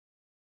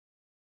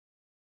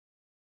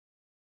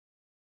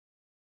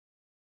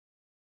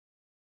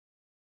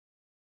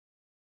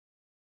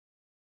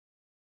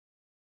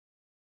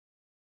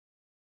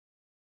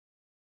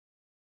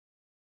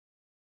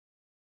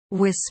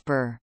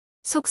whisper,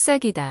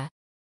 속삭이다.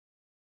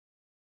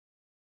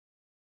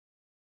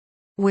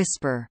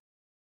 whisper,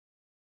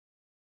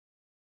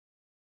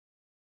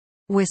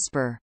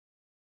 whisper,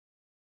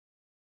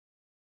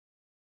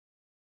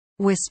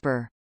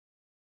 whisper,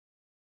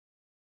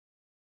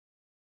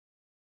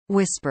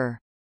 whisper,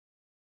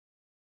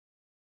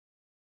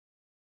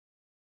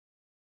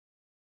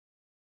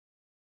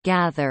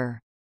 gather,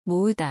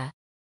 모으다.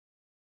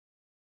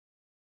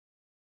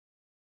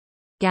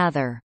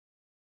 gather,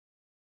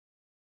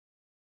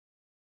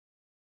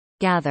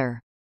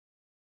 gather,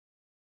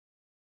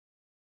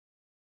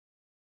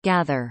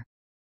 gather,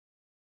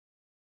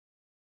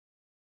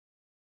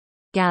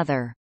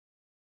 gather,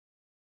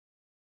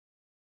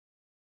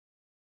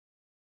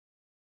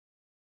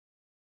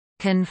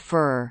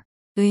 confer,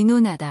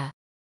 의논하다.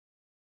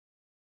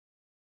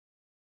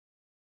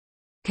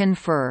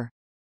 confer,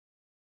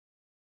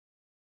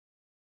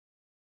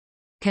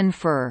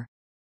 confer,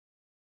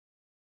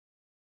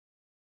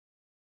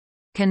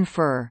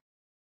 confer,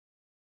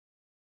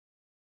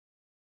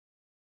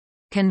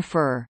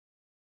 confer,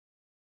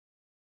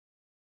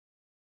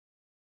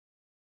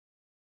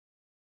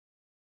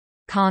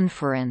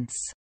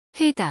 conference,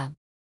 회담.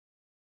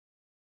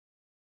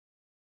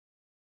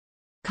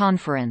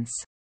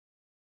 conference,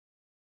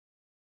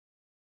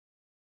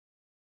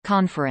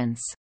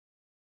 conference,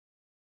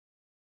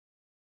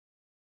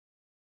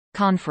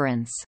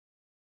 conference,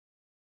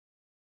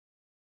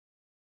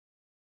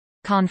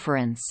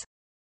 conference,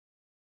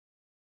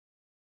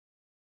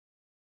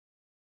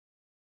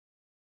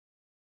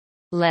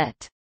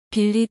 let,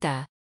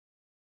 빌리다.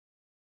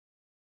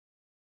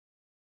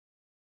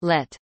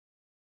 let,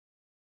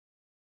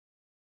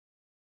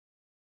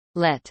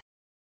 let,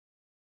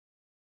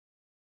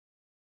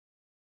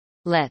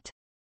 let,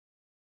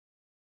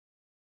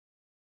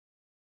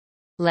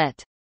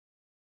 let,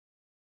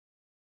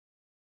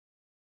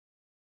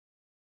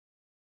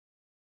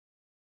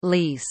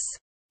 lease,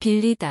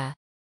 빌리다.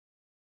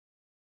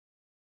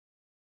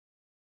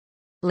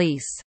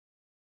 lease,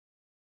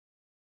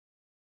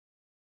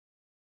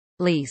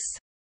 lease,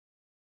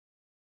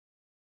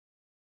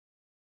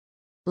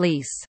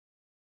 lease,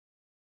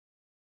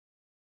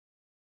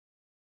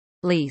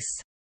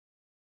 lease,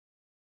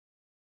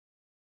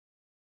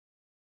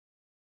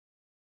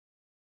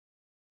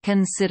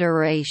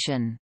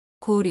 consideration,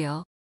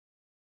 고려.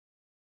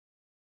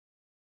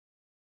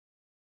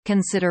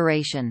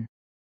 consideration,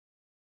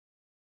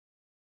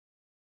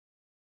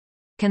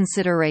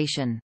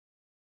 consideration,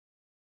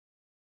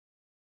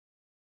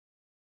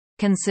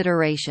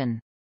 consideration,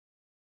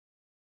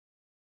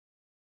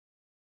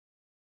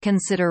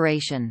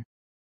 consideration,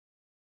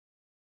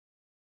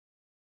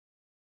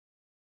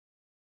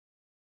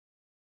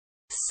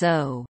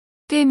 so,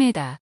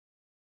 꿰매다.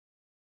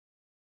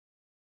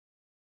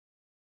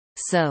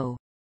 so,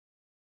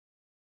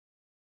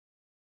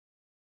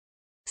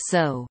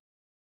 so,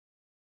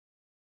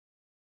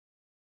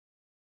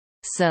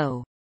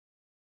 so,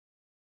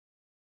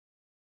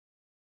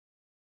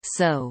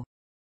 so,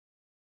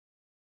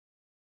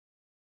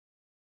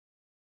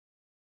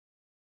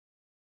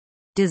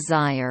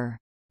 desire,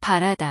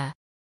 바라다.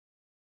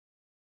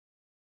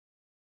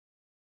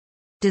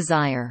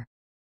 desire,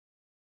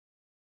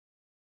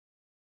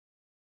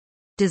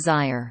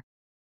 desire,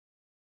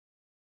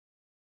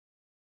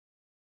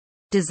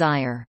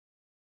 desire,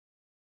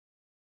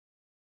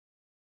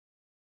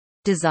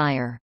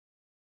 desire,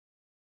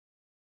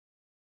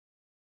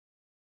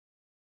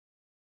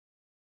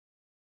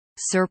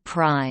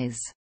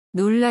 surprise,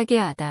 놀라게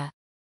하다.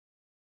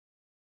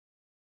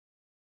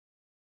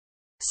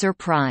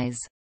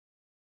 surprise,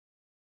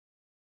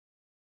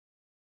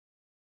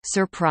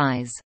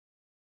 surprise,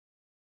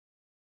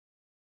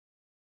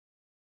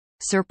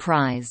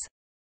 surprise,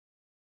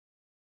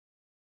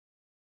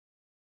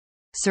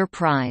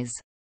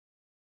 surprise,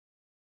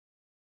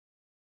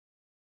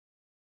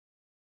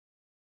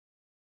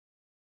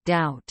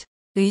 doubt,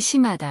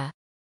 의심하다.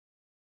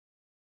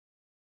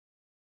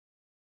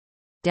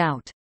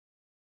 doubt,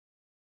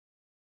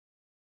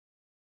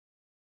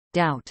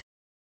 doubt,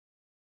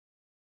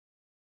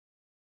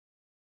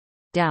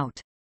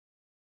 doubt,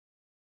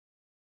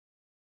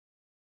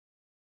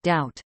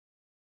 doubt,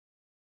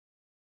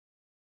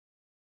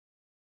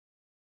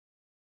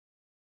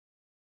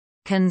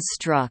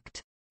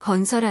 construct,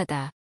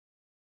 건설하다.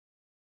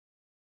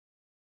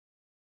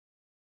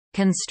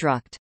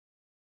 construct,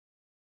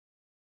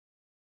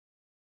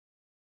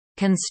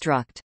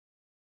 construct,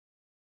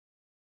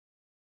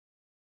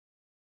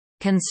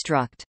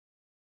 construct,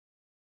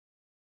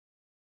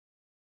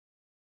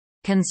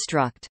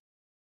 construct,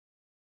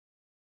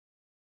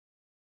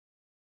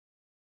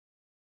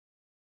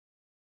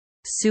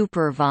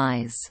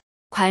 supervise,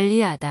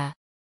 관리하다.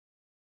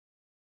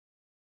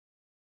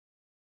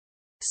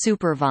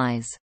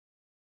 supervise,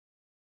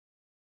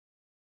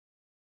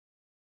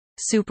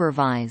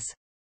 supervise,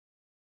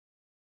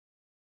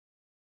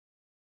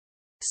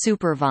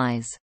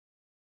 supervise,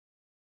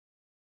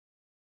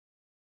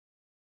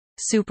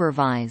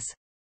 supervise,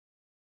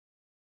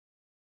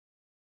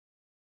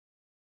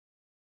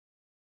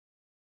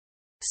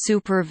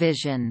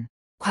 supervision,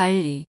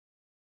 관리,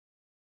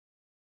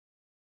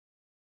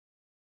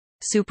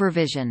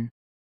 supervision,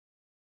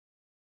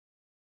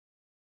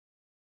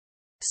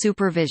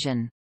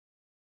 supervision,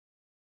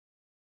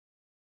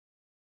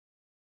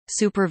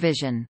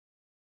 supervision,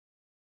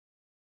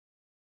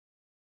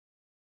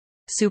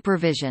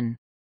 supervision,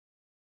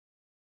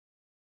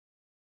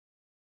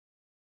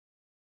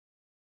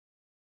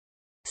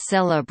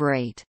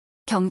 celebrate,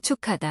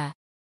 경축하다,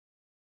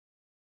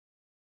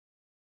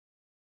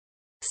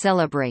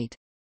 celebrate,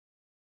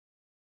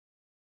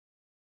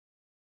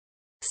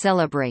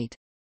 celebrate,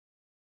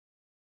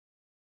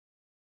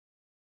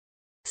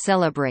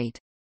 celebrate,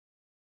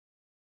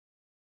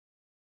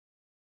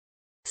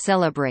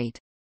 celebrate,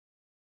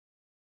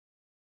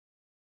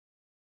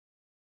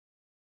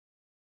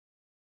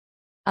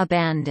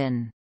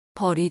 abandon,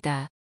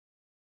 버리다,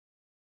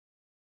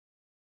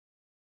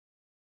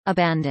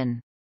 abandon,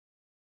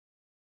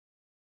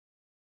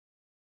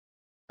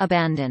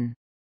 abandon,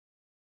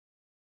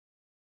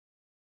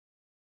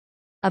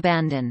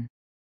 abandon,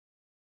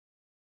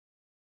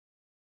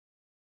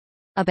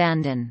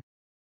 abandon,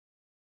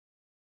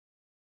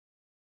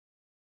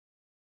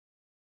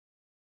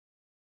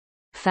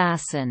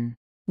 fasten,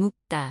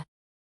 묶다,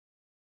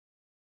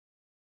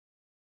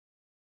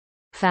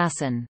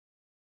 fasten,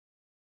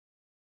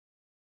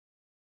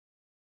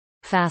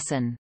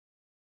 fasten,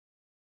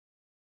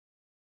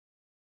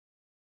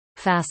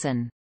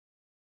 fasten,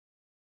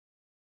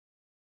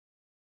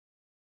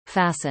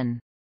 fasten,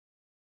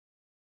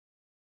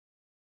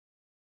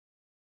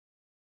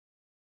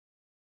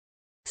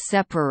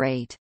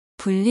 separate,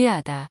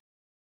 분리하다,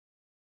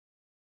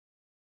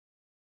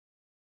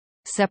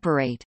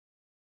 separate,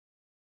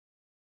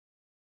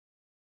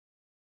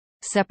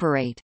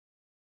 separate,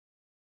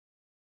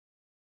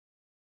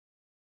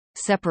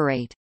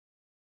 separate,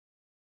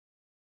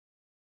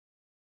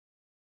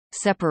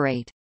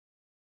 separate,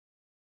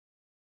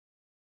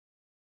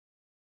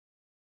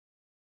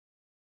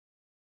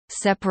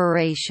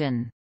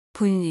 separation,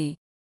 분리,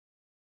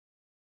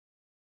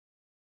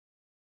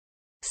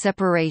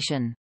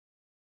 separation,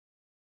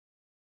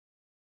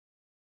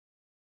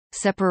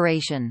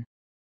 separation,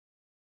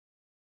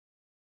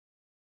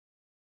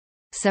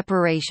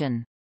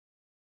 separation,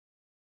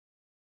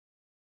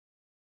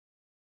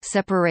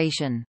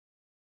 separation,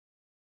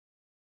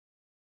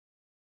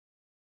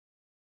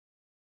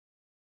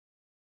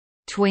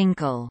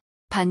 twinkle,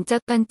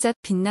 반짝반짝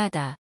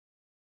빛나다,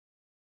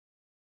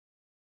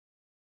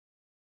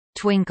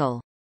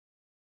 twinkle,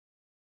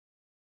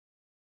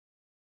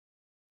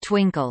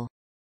 twinkle,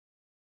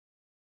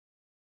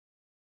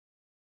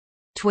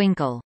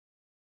 twinkle,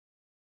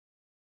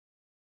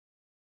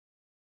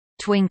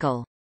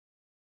 twinkle,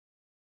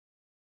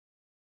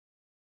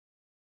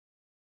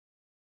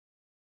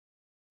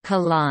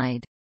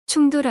 collide,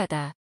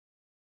 충돌하다,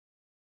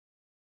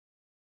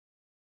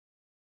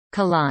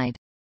 collide,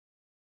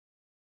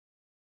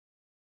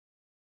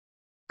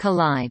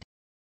 collide,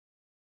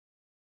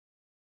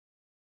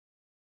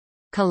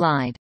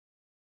 collide,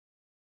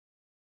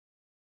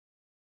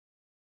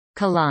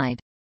 collide,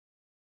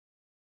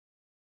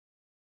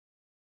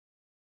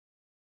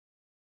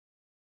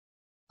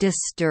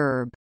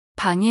 disturb,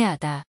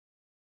 방해하다,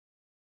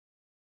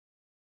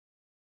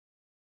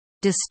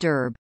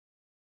 disturb,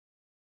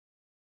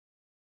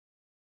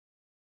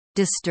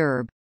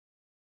 disturb,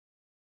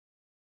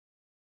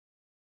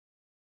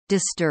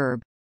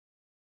 disturb,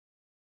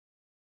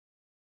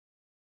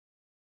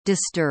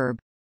 disturb,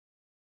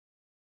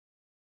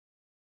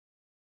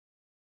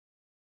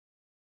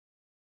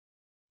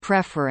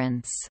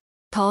 preference,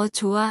 더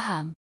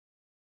좋아함,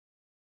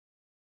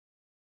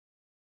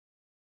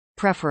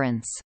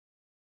 preference,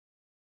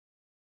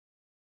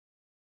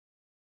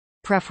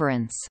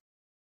 preference,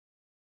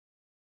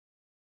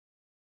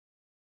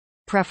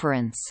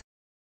 preference,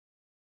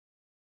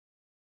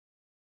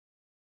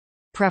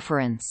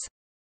 preference,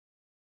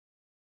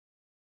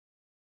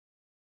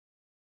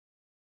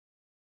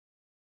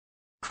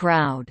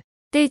 crowd,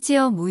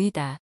 떼지어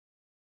모이다,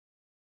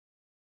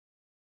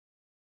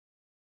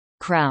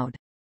 crowd,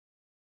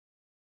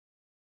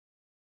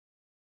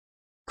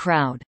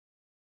 crowd,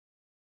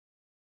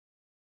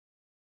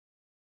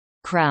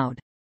 crowd,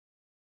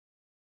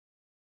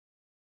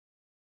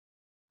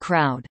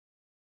 crowd,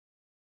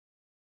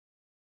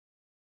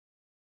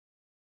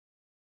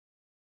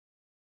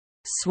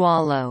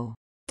 swallow,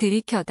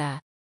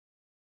 들이켜다,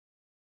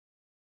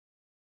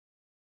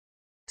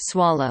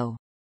 swallow,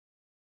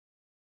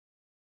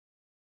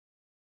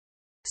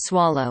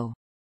 swallow,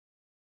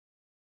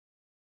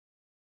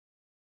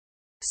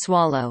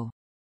 swallow,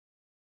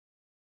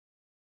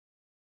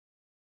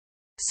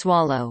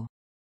 swallow,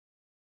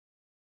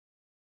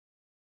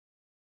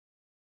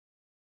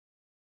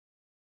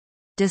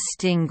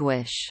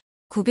 distinguish,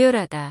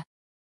 구별하다,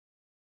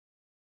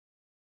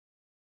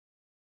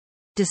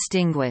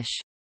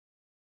 distinguish,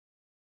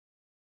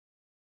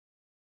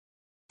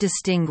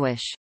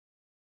 distinguish,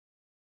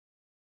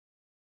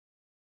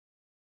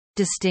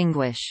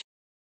 distinguish,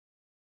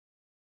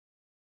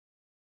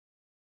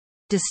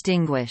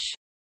 distinguish,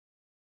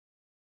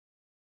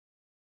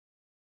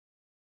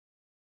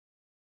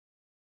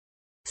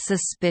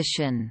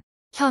 suspicion,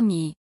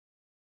 혐의,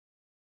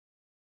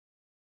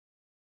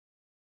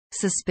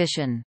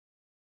 suspicion,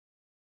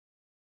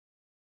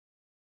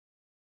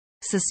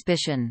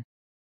 suspicion,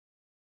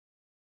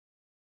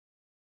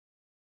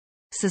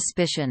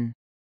 suspicion,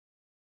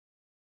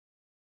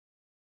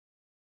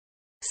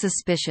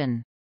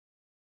 suspicion,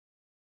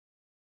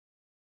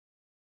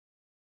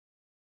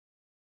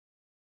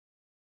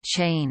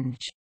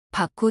 change,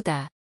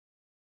 바꾸다,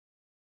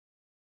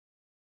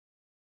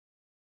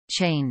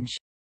 change,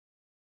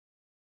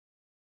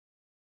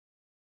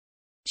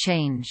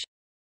 change,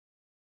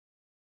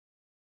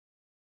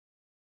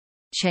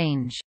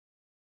 change,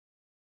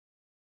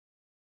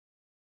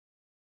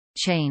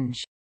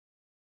 change,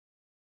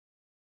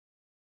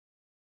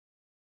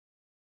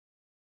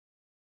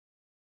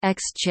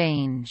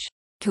 exchange,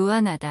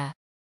 교환하다,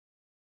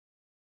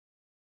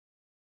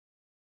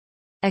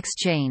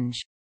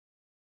 exchange,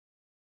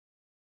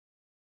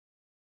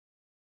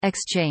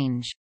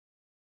 exchange,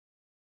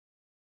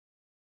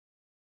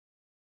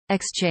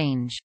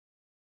 exchange,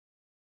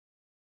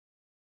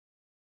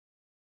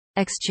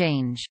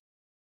 exchange,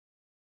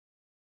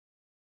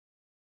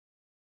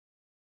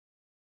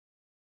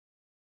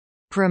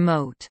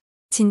 promote,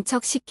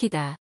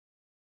 진척시키다,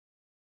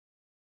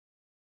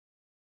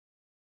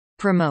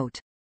 promote,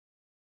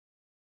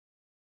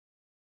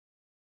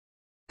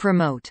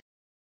 promote,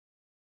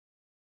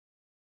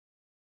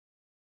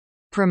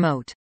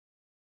 promote,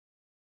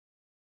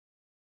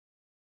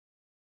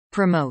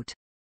 promote,